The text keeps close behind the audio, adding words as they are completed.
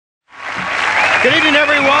Good evening,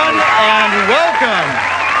 everyone, and welcome.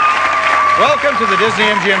 Welcome to the Disney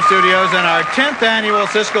MGM Studios and our 10th annual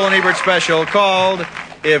Siskel and Ebert special called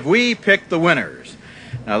If We Pick the Winners.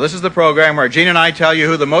 Now, this is the program where Gene and I tell you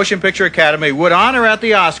who the Motion Picture Academy would honor at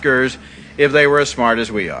the Oscars if they were as smart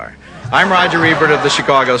as we are. I'm Roger Ebert of the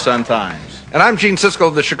Chicago Sun-Times. And I'm Gene Siskel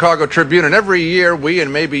of the Chicago Tribune, and every year we,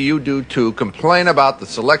 and maybe you do too, complain about the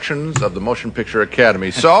selections of the Motion Picture Academy.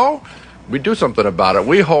 So we do something about it.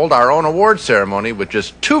 We hold our own award ceremony with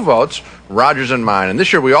just 2 votes, Roger's and mine. And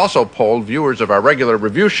this year we also polled viewers of our regular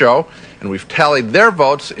review show, and we've tallied their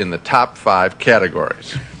votes in the top 5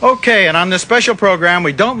 categories. Okay, and on this special program,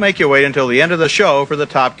 we don't make you wait until the end of the show for the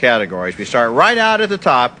top categories. We start right out at the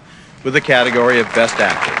top with the category of Best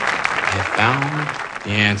Actor. I have found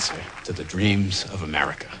the answer to the dreams of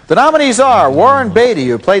America. The nominees are Warren Beatty,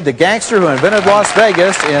 who played the gangster who invented Las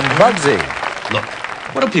Vegas in Bugsy. Look,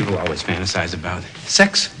 what do people always fantasize about?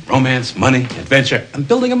 Sex, romance, money, adventure. I'm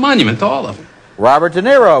building a monument to all of them. Robert De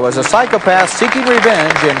Niro as a psychopath seeking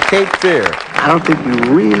revenge in Cape Fear. I don't think we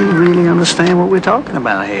really understand what we're talking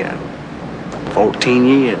about here. 14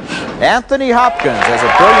 years. Anthony Hopkins as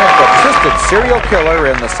a brilliant but twisted serial killer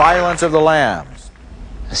in The Silence of the Lambs.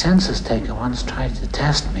 A census taker once tried to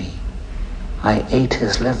test me. I ate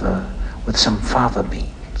his liver with some fava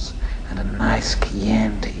beans and a nice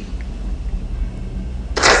Chianti.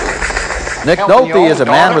 Nick Nolte is a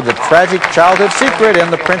man with a tragic childhood secret in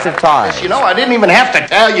The Prince of Tides. You know, I didn't even have to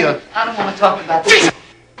tell you. I don't want to talk about this.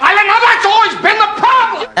 I know that's always been the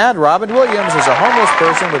problem. And Robin Williams is a homeless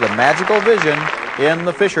person with a magical vision in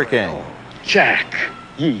The Fisher King. Jack,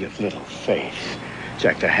 ye of little faith.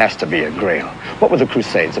 Jack, there has to be a grail. What were the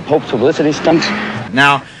Crusades? The Pope's publicity stunt?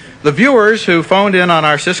 Now, the viewers who phoned in on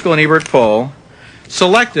our Siskel and Ebert poll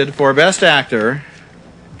selected for Best Actor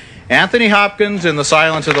Anthony Hopkins in The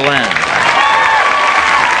Silence of the Lambs.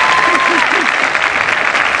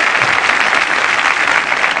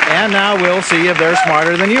 And now we'll see if they're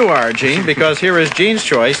smarter than you are, Gene, because here is Gene's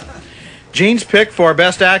choice. Gene's pick for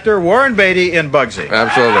Best Actor, Warren Beatty in Bugsy.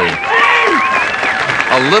 Absolutely.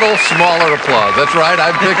 A little smaller applause. That's right,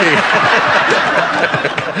 I'm picking...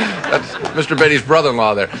 That's Mr. Beatty's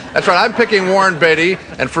brother-in-law there. That's right, I'm picking Warren Beatty,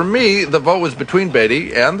 and for me, the vote was between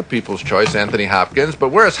Beatty and the people's choice, Anthony Hopkins, but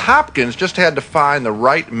whereas Hopkins just had to find the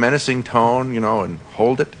right menacing tone, and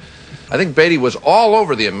hold it, I think Beatty was all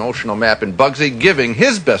over the emotional map in Bugsy, giving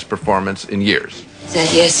his best performance in years. Is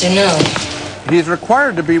that yes or no? He's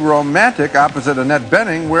required to be romantic opposite Annette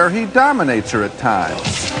Bening, where he dominates her at times.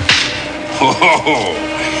 Oh,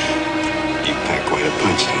 you pack quite a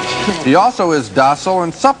punch, don't you? He also is docile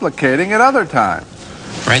and supplicating at other times.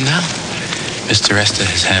 Right now, Mr. Esther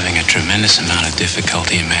is having a tremendous amount of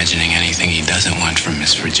difficulty imagining anything he doesn't want from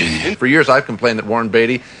Miss Virginia. For years, I've complained that Warren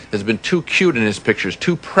Beatty has been too cute in his pictures,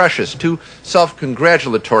 too precious, too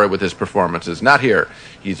self-congratulatory with his performances. Not here.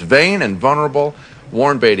 He's vain and vulnerable.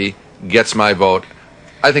 Warren Beatty gets my vote.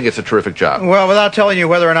 I think it's a terrific job. Well, without telling you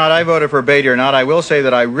whether or not I voted for Beatty or not, I will say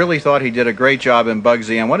that I really thought he did a great job in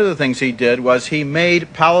Bugsy, and one of the things he did was he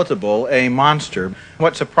made palatable a monster.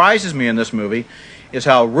 What surprises me in this movie is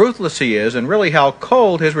how ruthless he is and really how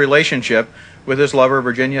cold his relationship with his lover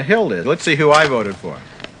Virginia Hill is. Let's see who I voted for.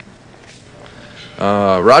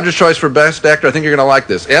 Roger's choice for Best Actor, I think you're going to like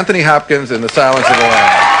this. Anthony Hopkins in The Silence of the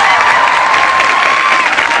Lambs.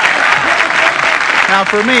 Now,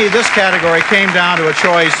 for me, this category came down to a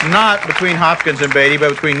choice not between Hopkins and Beatty,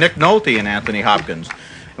 but between Nick Nolte and Anthony Hopkins.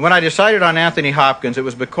 And when I decided on Anthony Hopkins, it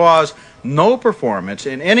was because no performance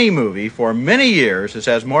in any movie for many years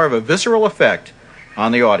has more of a visceral effect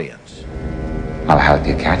on the audience. I'll help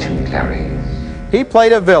you catch him, Clarice. He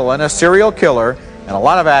played a villain, a serial killer, and a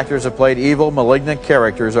lot of actors have played evil, malignant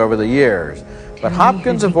characters over the years. But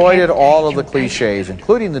Hopkins avoided all of the cliches,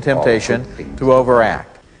 including the temptation to overact.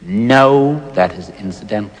 No, that is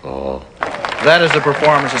incidental. That is a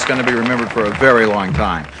performance that's going to be remembered for a very long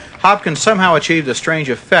time. Hopkins somehow achieved a strange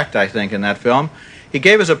effect, I think, in that film. He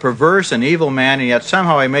gave us a perverse and evil man, and yet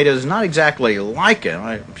somehow he made us not exactly like him.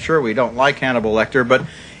 I'm sure we don't like Hannibal Lecter, but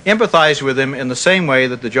empathize with him in the same way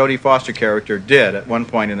that the Jodie Foster character did at one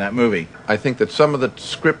point in that movie. I think that some of the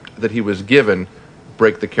script that he was given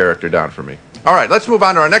break the character down for me. All right, let's move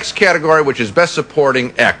on to our next category, which is Best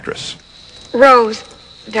Supporting Actress. Rose,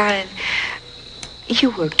 darling,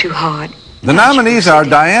 you work too hard. The nominees are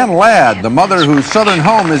Diane Ladd, the mother whose southern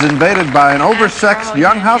home is invaded by an oversexed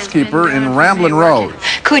young housekeeper in Ramblin' Rose.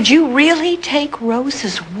 Could you really take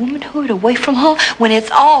Rose's womanhood away from her when it's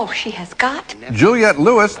all she has got? Juliette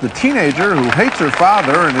Lewis, the teenager who hates her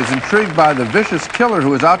father and is intrigued by the vicious killer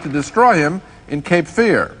who is out to destroy him in Cape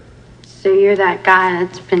Fear. So you're that guy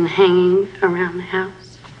that's been hanging around the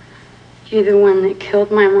house? You the one that killed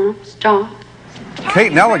my mom's dog?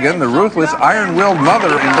 Kate Nelligan, the ruthless, iron-willed mother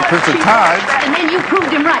in The Prince of Tides. And then you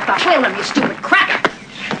proved him right by killing him, you stupid cracker.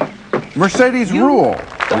 Mercedes Rule,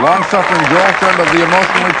 the long-suffering girlfriend of the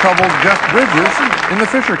emotionally troubled Jeff Bridges in The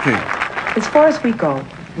Fisher King. As far as we go,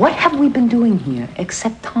 what have we been doing here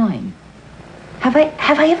except time? Have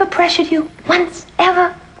I ever pressured you? Once?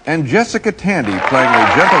 Ever? And Jessica Tandy playing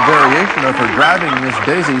a gentle variation of her driving Miss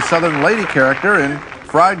Daisy Southern Lady character in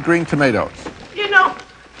Fried Green Tomatoes. You know,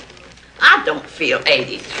 I don't feel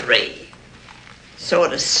 83.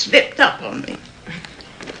 Sort of slipped up on me.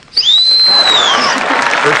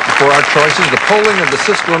 First, before our choices, the polling of the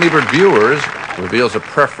Siskel and Ebert viewers reveals a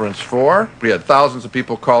preference for. We had thousands of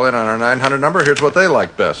people call in on our 900 number. Here's what they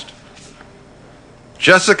like best.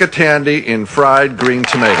 Jessica Tandy in Fried Green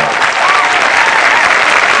Tomatoes.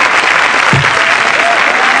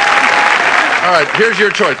 All right, here's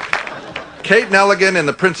your choice. Kate Nelligan in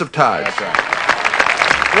The Prince of Tides.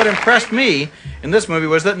 What impressed me in this movie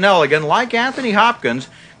was that Nelligan, like Anthony Hopkins,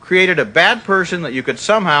 created a bad person that you could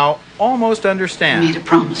somehow almost understand. You made a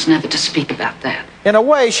promise never to speak about that. In a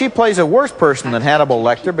way, she plays a worse person than Hannibal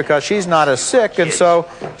Lecter because she's not as sick, and so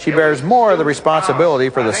she bears more of the responsibility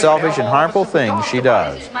for the selfish and harmful things she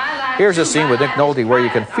does. Here's a scene with Nick Nolte where you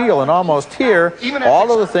can feel and almost hear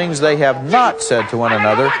all of the things they have not said to one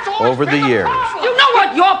another over the years. You know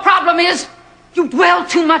what your problem is? You dwell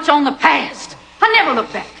too much on the past. I never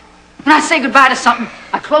look back. When I say goodbye to something,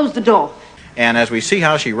 I close the door. And as we see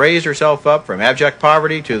how she raised herself up from abject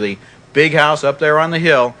poverty to the big house up there on the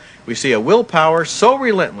hill, we see a willpower so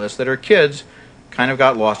relentless that her kids kind of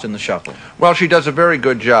got lost in the shuffle. Well, she does a very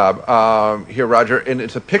good job here, Roger, and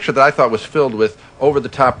it's a picture that I thought was filled with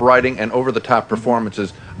over-the-top writing and over-the-top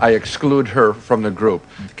performances. I exclude her from the group.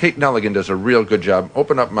 Kate Nelligan does a real good job.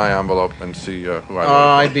 Open up my envelope and see who I voted for.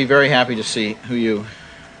 I'd be very happy to see who you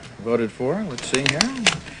voted for. Let's see here.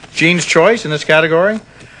 Gene's choice in this category.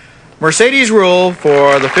 Mercedes Rule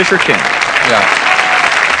for The Fisher King. Yeah.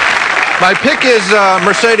 My pick is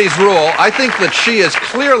Mercedes Rule. I think that she is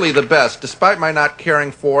clearly the best, despite my not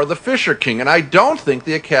caring for The Fisher King, and I don't think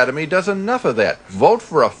the Academy does enough of that. Vote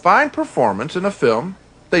for a fine performance in a film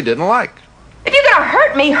they didn't like. If you're gonna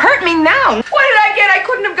hurt me now. What did I get I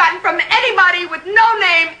couldn't have gotten from anybody with no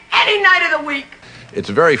name any night of the week? It's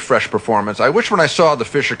a very fresh performance. I wish when I saw The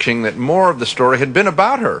Fisher King that more of the story had been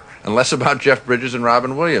about her, and less about Jeff Bridges and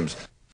Robin Williams.